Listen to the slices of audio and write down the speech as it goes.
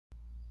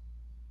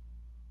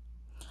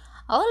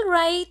All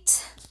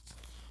right.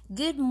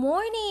 Good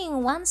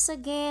morning once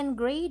again,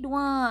 grade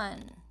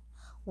 1.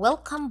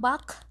 Welcome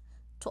back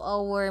to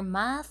our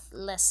math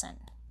lesson.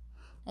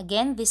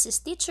 Again, this is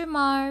Teacher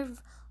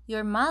Marv,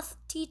 your math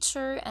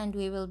teacher, and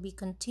we will be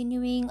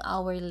continuing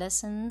our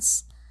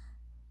lessons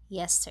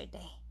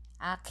yesterday.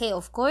 Okay,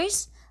 of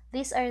course,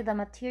 these are the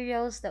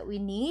materials that we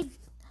need.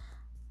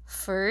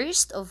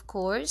 First, of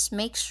course,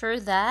 make sure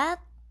that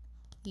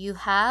you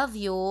have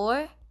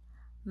your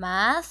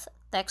math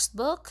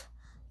textbook,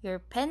 your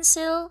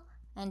pencil,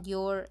 and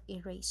your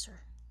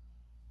eraser.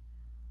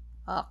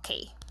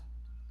 Okay.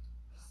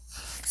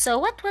 So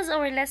what was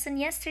our lesson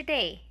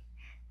yesterday?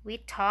 We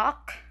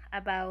talked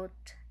about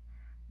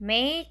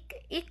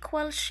make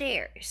equal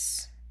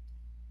shares.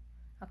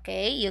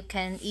 Okay, you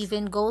can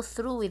even go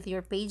through with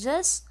your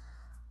pages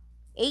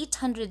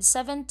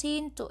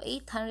 817 to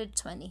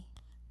 820.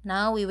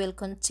 Now we will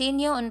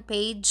continue on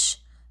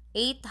page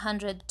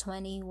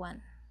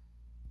 821.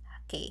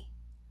 Okay.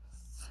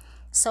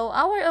 So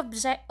our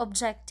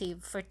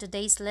objective for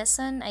today's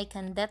lesson, I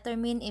can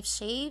determine if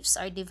shapes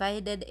are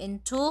divided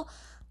into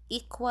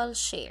equal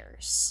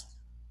shares.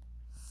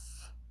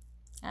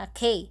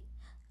 Okay,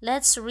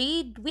 let's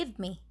read with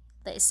me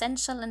the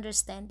essential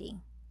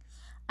understanding.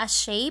 A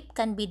shape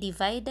can be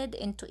divided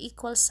into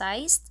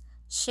equal-sized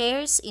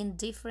shares in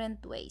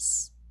different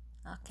ways.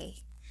 Okay,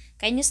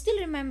 can you still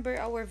remember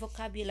our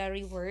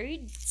vocabulary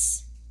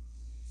words?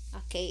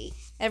 Okay,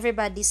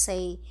 everybody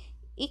say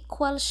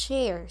equal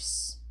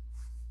shares.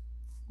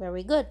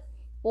 Very good.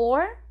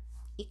 Or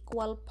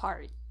equal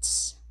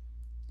parts.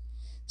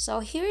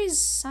 So here is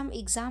some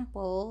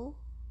example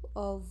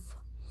of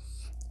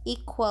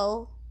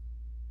equal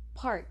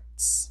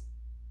parts.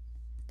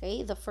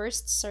 Okay, the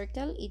first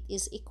circle, it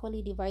is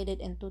equally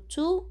divided into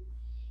 2,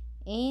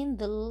 and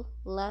the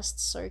last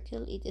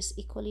circle, it is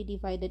equally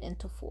divided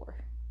into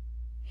 4.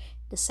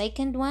 The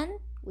second one,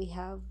 we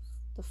have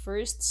the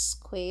first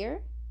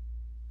square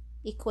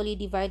equally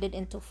divided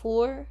into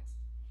 4,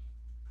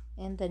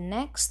 and the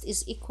next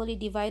is equally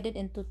divided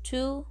into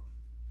 2,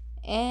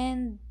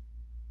 and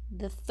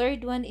the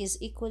third one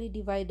is equally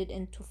divided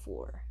into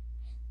 4.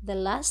 The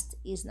last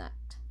is not.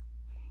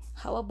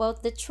 How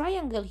about the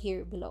triangle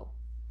here below?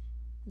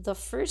 The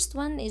first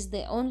one is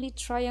the only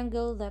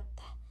triangle that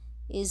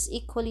is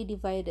equally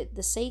divided.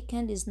 The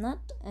second is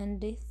not,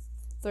 and the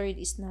third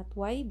is not.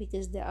 Why?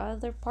 Because the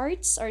other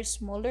parts are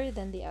smaller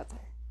than the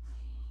other.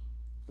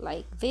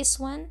 Like this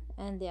one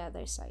and the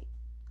other side.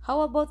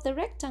 How about the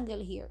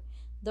rectangle here?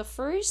 The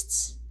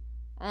first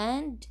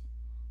and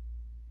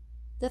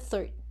the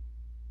third.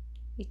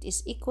 It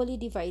is equally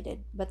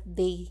divided, but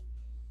the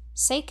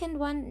second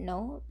one,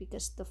 no,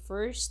 because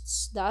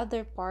the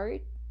other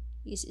part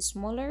is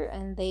smaller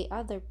and the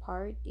other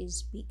part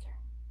is bigger.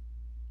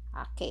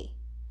 Okay,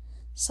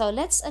 so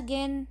let's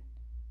again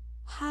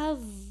have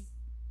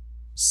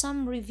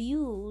some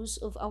reviews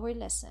of our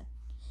lesson.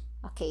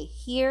 Okay,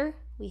 here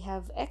we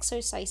have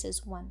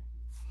exercises 1.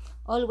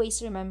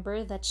 Always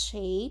remember that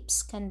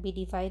shapes can be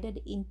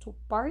divided into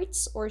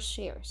parts or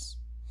shares.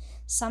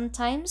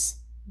 Sometimes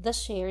the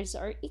shares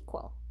are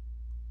equal,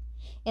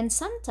 and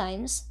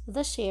sometimes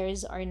the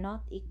shares are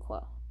not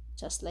equal,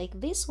 just like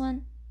this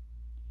one.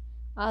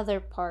 Other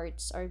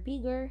parts are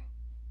bigger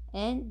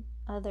and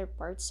other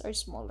parts are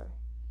smaller.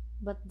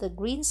 But the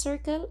green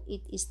circle,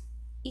 it is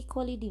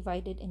equally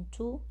divided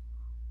into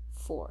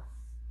 4.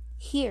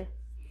 Here,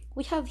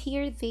 we have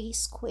here the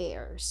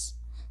squares.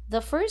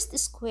 The first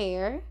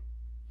square,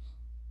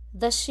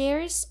 the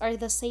shares are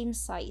the same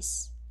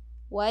size.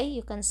 Why?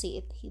 You can see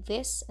it,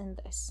 this and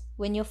this.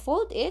 When you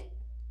fold it,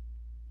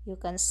 you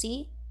can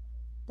see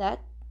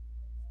that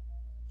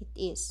it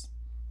is.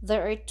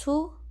 There are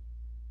 2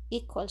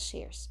 equal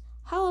shares.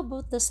 How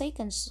about the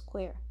second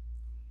square?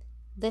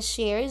 The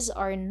shares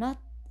are not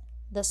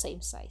the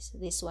same size.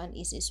 This one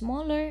is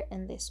smaller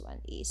and this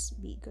one is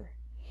bigger.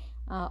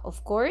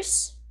 Of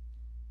course,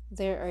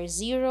 there are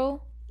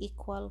 0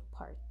 equal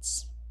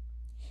parts.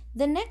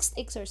 The next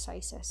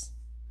exercises.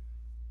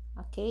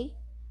 Okay,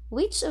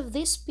 which of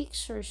these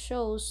pictures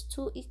shows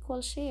 2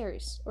 equal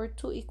shares or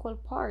 2 equal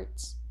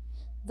parts?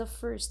 The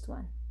first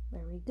one.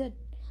 Very good.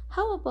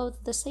 How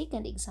about the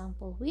second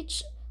example?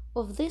 Which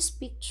of this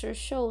picture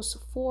shows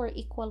 4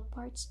 equal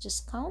parts?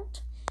 Just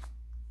count.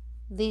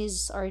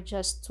 These are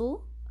just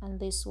 2 and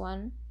this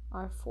one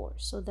are 4.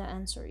 So the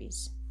answer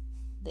is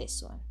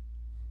this one.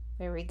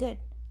 Very good.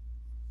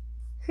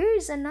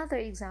 Here's another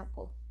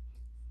example.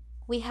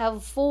 We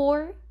have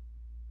 4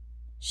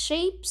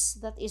 shapes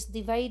that is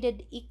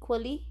divided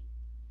equally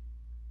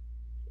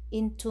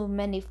into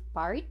many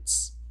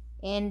parts,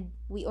 and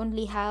we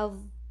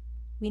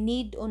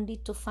need only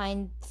to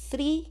find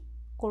 3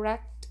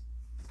 correct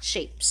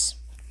shapes.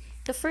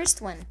 The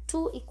first one,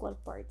 2 equal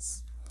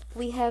parts.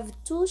 We have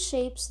 2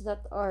 shapes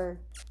that are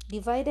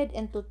divided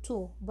into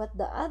 2, but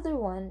the other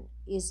one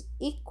is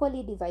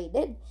equally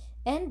divided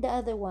and the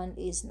other one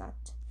is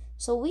not.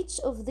 So which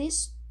of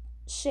this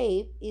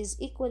shape is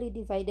equally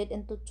divided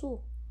into 2?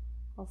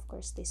 Of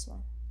course, this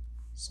one.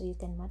 So you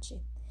can match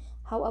it.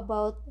 How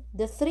about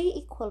the 3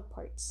 equal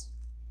parts?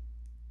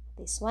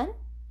 this one,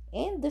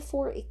 and the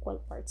 4 equal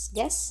parts.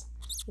 Guess.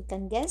 You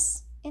can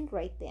guess and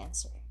write the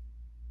answer.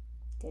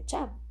 Good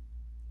job.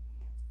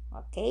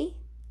 Okay.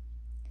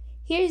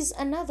 Here's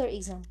another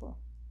example.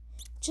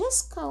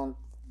 Just count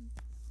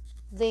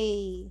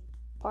the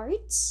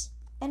parts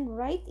and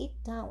write it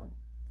down.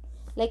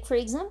 Like for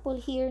example,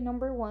 here,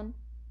 number 1,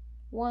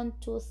 1,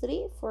 2,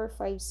 3, 4,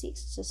 5,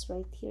 6. Just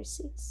write here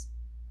 6.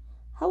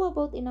 How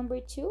about in number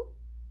 2?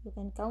 You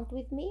can count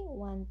with me.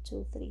 1,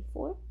 2, 3,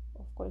 4.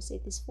 Of course,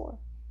 it is 4.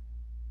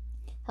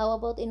 How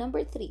about in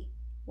number 3?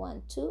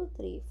 1, 2,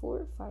 3,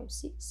 4, 5,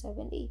 6,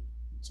 7, 8.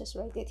 Just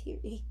write it here,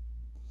 8.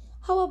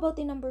 How about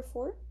in number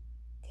 4?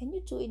 Can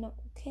you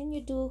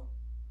do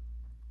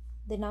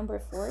the number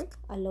 4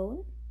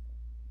 alone?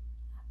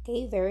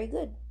 Okay, very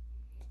good.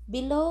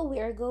 Below, we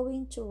are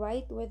going to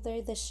write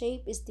whether the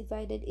shape is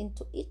divided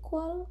into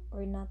equal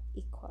or not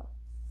equal.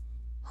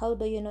 How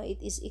do you know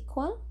it is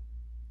equal?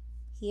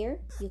 Here,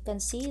 you can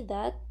see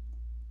that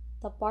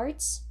the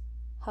parts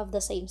have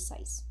the same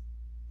size.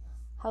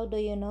 How do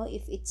you know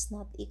if it's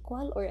not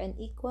equal or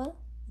unequal?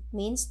 It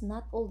means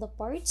not all the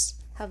parts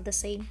have the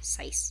same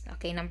size.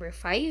 Okay, number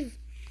 5.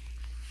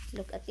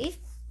 Look at it.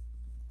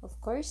 Of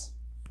course,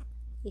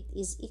 it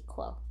is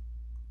equal.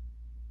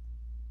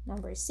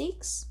 Number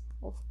 6.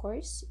 Of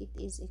course, it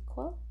is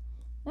equal.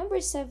 Number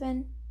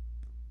 7.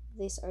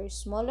 These are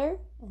smaller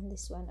and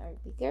this one are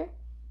bigger.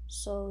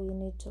 So you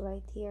need to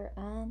write here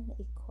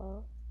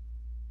unequal.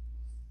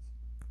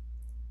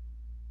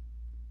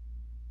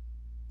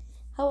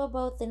 How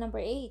about the number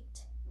 8?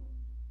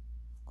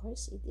 Of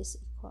course, it is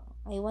equal.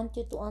 I want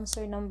you to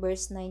answer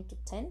numbers 9 to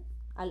 10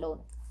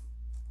 alone.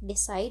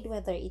 Decide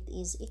whether it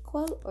is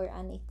equal or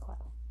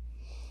unequal.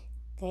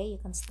 Okay, you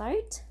can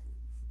start.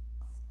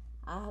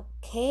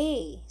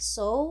 Okay,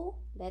 so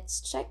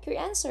let's check your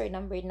answer.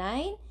 Number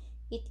 9,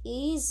 it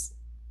is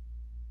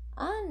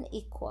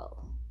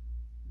unequal.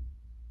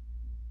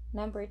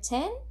 Number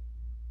 10,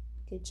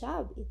 good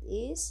job, it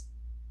is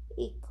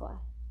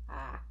equal.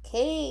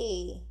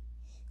 Okay,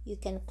 you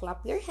can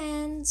clap your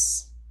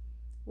hands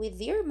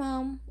with your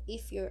mom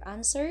if your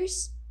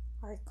answers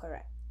are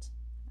correct.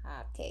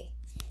 Okay,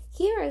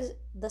 here is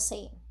the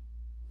same.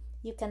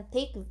 You can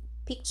take a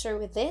picture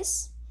with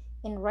this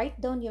and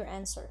write down your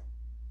answer.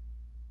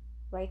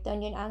 Write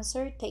down your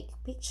answer, take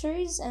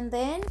pictures, and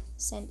then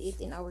send it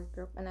in our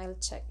group and I'll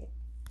check it.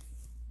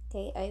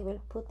 Okay, I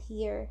will put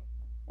here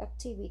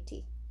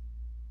activity.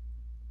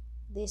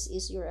 This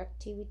is your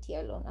activity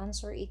alone.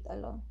 Answer it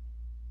alone.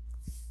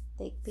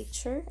 Take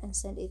picture and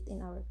send it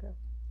in our group.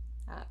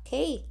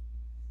 Okay,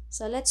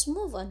 so let's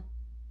move on.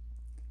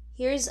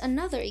 Here's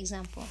another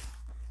example.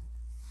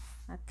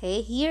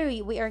 Okay,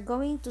 here we are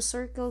going to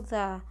circle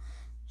the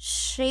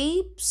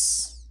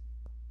shapes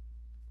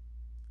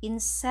in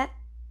set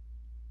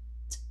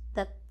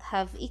that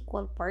have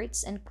equal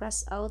parts and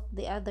cross out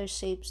the other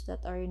shapes that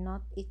are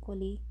not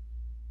equally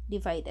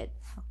divided.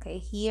 Okay,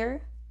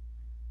 here,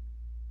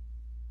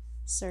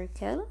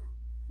 circle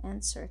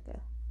and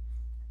circle.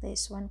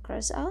 This one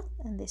cross out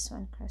and this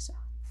one cross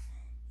out.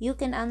 You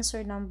can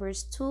answer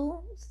numbers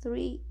 2,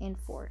 3, and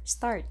 4.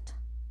 Start.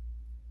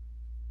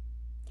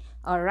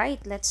 All right,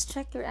 let's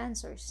check your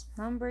answers.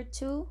 Number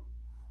 2,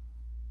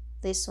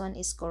 this one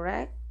is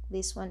correct,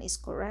 this one is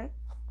correct,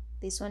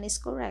 this one is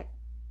correct,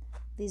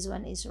 this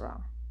one is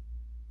wrong.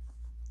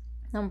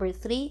 Number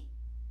 3,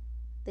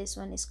 this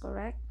one is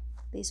correct,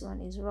 this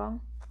one is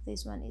wrong,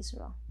 this one is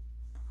wrong.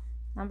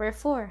 Number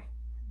 4,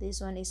 this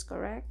one is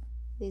correct,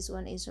 this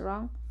one is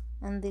wrong,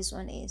 and this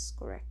one is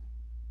correct.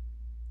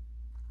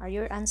 Are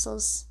your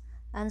answers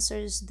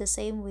the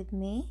same with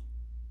me?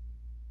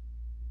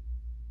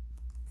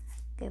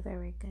 Okay,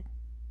 very good.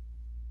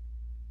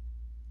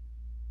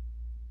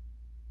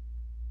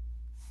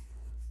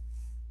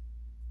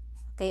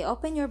 Okay,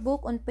 open your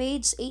book on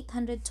page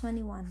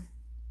 821.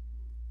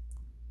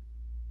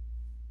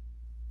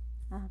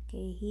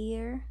 Okay,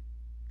 here,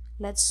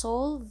 let's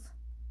solve.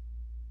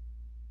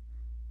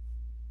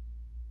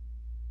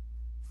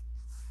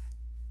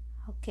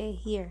 Okay,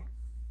 here,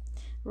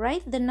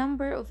 write the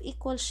number of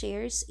equal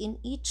shares in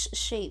each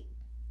shape,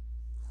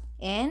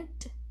 and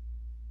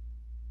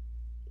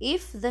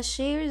if the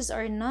shares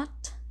are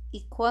not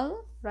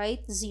equal,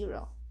 write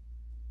 0.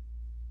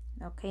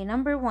 Okay,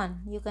 number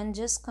 1, you can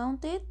just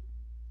count it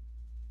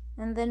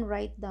and then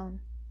write down.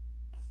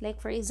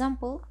 Like for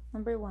example,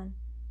 number 1,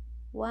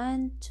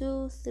 1,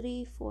 2,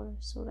 3, 4.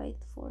 So write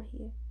 4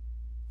 here.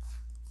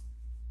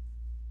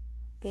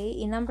 Okay,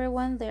 in number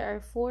 1, there are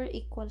 4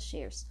 equal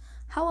shares.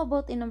 How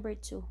about in number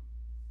 2?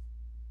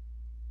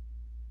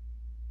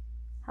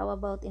 How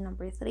about in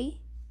number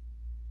 3?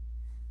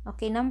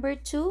 Okay, number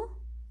 2,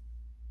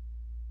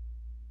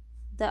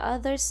 the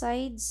other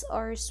sides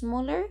are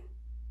smaller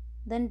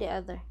than the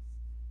other.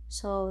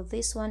 So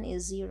this one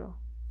is 0.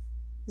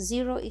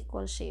 0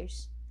 equal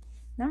shares.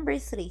 Number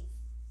 3,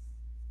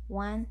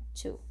 1,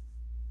 2.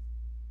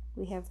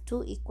 We have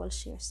 2 equal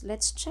shares.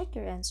 Let's check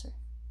your answer.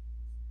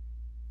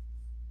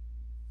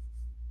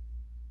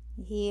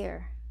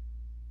 Here,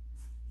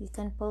 you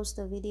can pause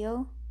the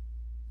video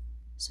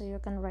so you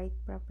can write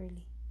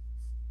properly.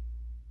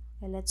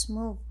 Okay, let's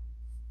move.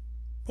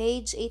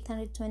 Page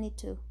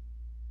 822.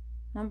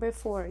 Number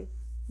 4.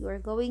 You are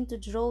going to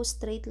draw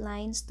straight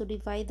lines to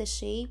divide the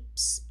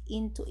shapes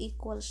into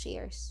equal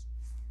shares.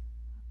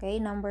 Okay,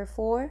 number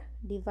 4.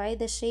 Divide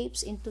the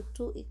shapes into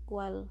 2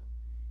 equal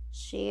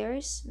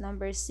shares.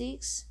 Number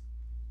 6.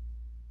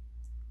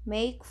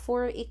 Make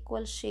 4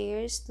 equal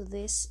shares to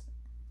this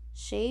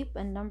shape.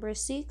 And number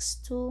 6,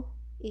 2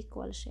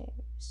 equal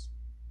shares.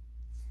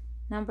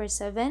 Number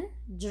 7.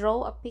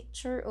 Draw a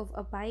picture of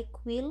a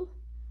bike wheel.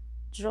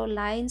 Draw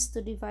lines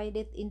to divide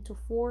it into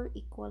 4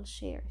 equal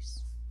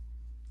shares.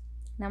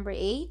 Number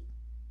 8.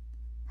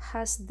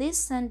 Has this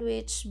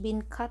sandwich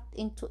been cut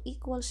into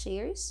equal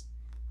shares?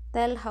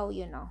 Tell how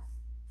you know.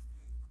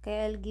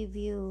 Okay, I'll give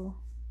you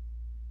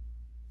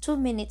 2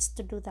 minutes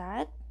to do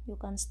that. You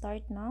can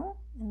start now,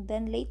 and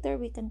then later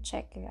we can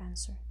check your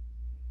answer.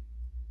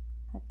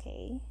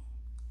 Okay.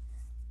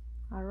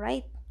 All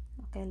right.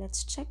 Okay,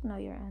 let's check now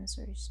your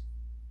answers.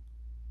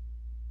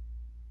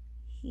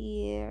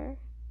 Here.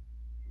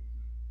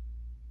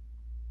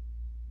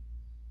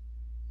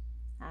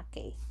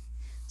 Okay.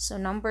 So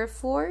number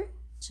 4,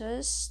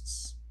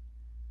 just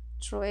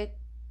draw it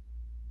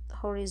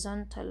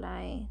horizontal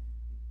line.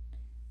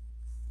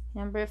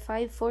 Number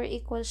 5, 4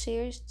 equal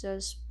shares,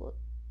 just put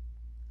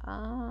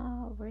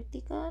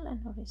vertical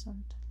and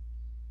horizontal.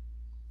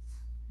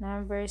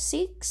 Number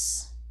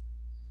 6,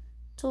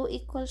 2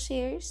 equal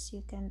shares,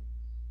 you can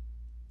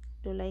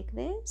do like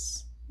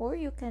this, or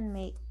you can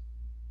make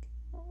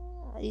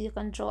you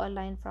can draw a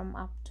line from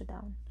up to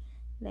down,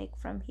 like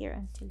from here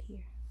until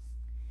here.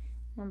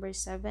 Number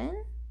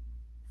 7,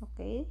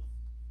 okay,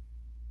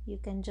 you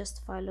can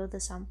just follow the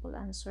sample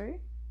answer.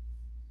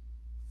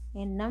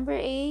 And number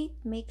 8,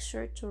 make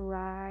sure to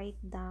write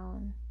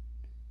down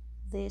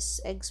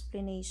this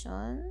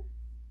explanation.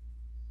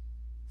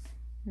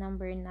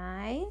 Number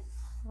 9,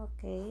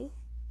 okay,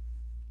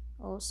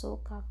 also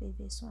copy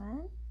this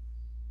one.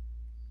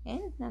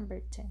 And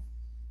number 10.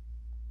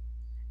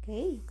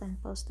 Okay, you can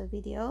pause the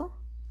video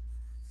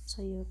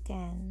so you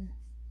can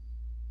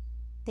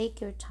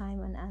take your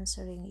time on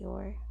answering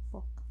your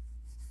book.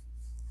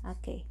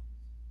 Okay.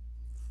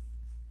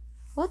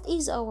 What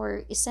is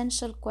our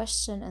essential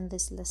question in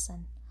this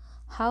lesson?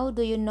 How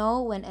do you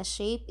know when a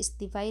shape is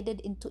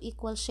divided into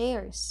equal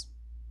shares?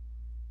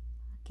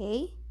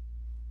 Okay,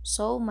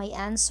 so my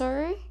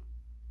answer,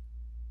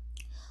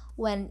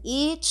 when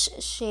each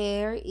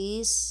share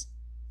is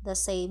the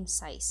same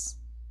size.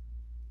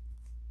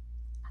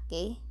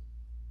 Okay,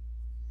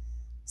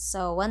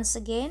 so once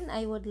again,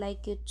 I would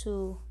like you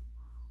to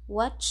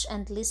watch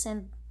and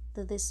listen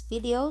to this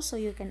video so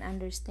you can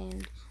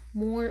understand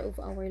more of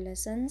our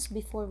lessons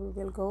before we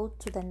will go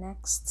to the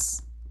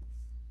next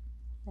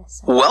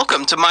lesson.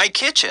 Welcome to my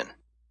kitchen.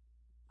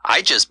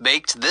 I just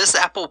baked this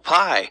apple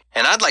pie,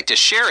 and I'd like to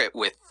share it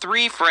with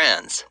 3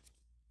 friends.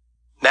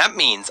 That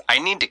means I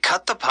need to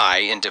cut the pie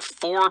into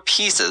 4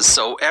 pieces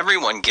so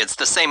everyone gets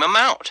the same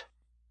amount.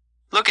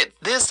 Look at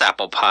this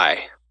apple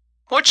pie.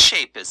 What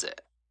shape is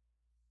it?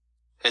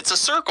 It's a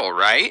circle,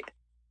 right?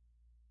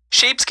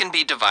 Shapes can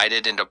be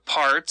divided into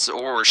parts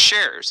or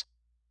shares.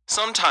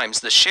 Sometimes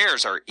the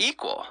shares are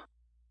equal.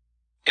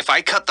 If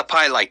I cut the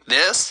pie like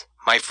this,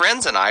 my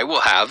friends and I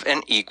will have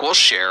an equal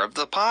share of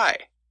the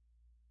pie.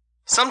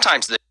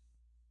 Sometimes the...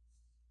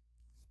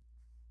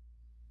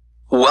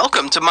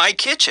 Welcome to my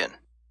kitchen.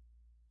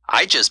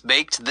 I just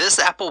baked this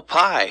apple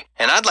pie,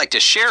 and I'd like to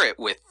share it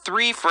with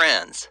 3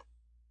 friends.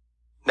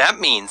 That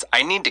means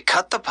I need to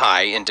cut the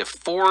pie into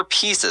 4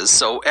 pieces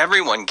so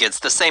everyone gets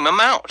the same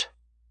amount.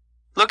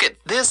 Look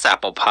at this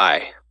apple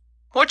pie.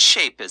 What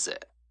shape is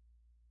it?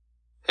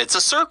 It's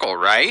a circle,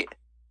 right?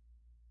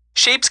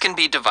 Shapes can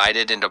be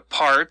divided into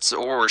parts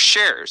or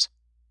shares.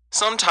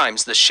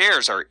 Sometimes the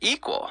shares are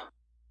equal.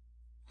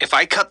 If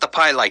I cut the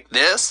pie like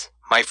this,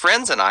 my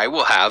friends and I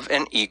will have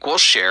an equal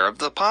share of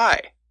the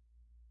pie.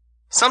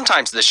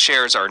 Sometimes the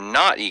shares are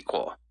not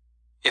equal.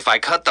 If I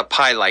cut the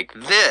pie like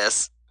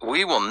this,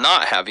 we will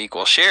not have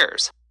equal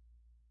shares.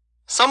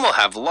 Some will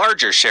have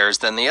larger shares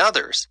than the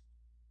others.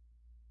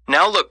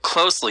 Now look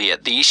closely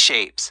at these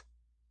shapes.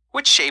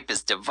 Which shape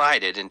is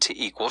divided into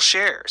equal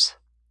shares?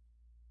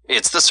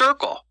 It's the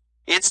circle.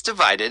 It's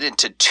divided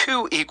into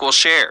 2 equal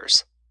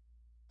shares.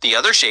 The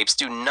other shapes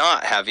do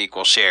not have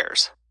equal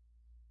shares.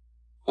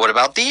 What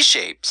about these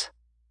shapes?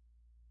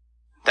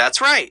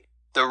 That's right.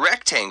 The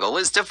rectangle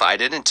is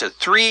divided into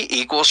 3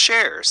 equal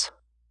shares.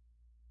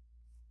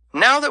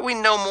 Now that we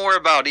know more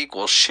about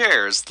equal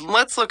shares,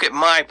 let's look at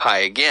my pie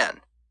again.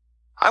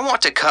 I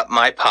want to cut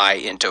my pie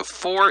into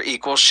 4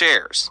 equal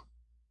shares.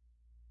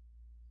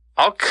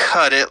 I'll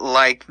cut it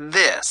like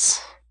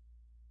this.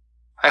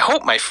 I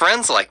hope my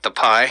friends like the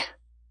pie.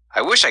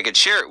 I wish I could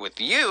share it with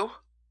you.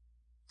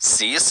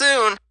 See you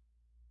soon.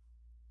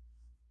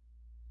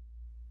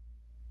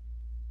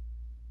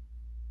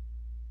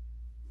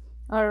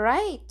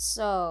 Alright,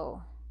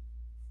 so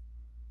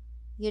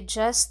you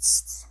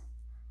just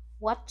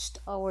watched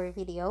our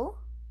video.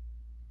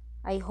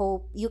 I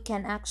hope you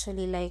can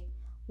actually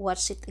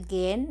watch it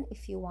again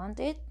if you want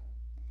it,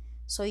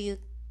 so you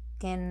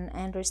can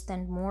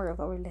understand more of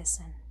our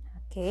lesson.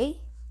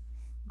 Okay?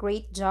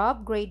 Great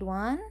job, grade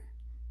 1.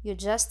 You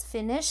just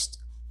finished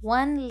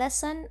one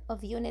lesson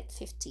of Unit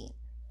 15.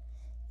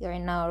 You're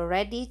now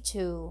ready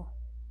to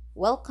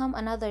welcome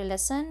another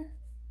lesson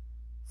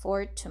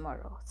for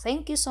tomorrow.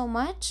 Thank you so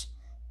much,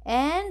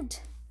 and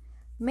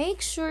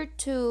make sure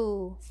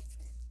to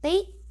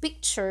take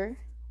picture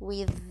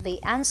with the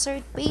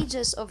answered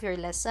pages of your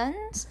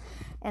lessons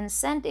and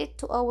send it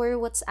to our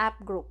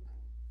WhatsApp group.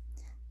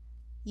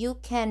 You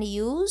can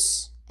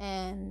use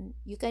and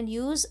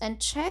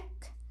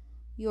check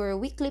your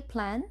weekly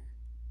plan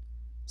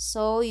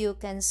so you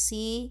can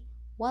see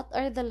what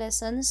are the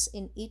lessons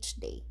in each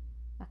day.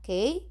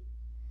 Okay?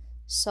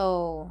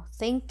 So,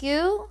 thank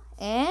you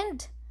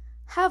and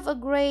have a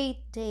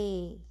great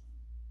day.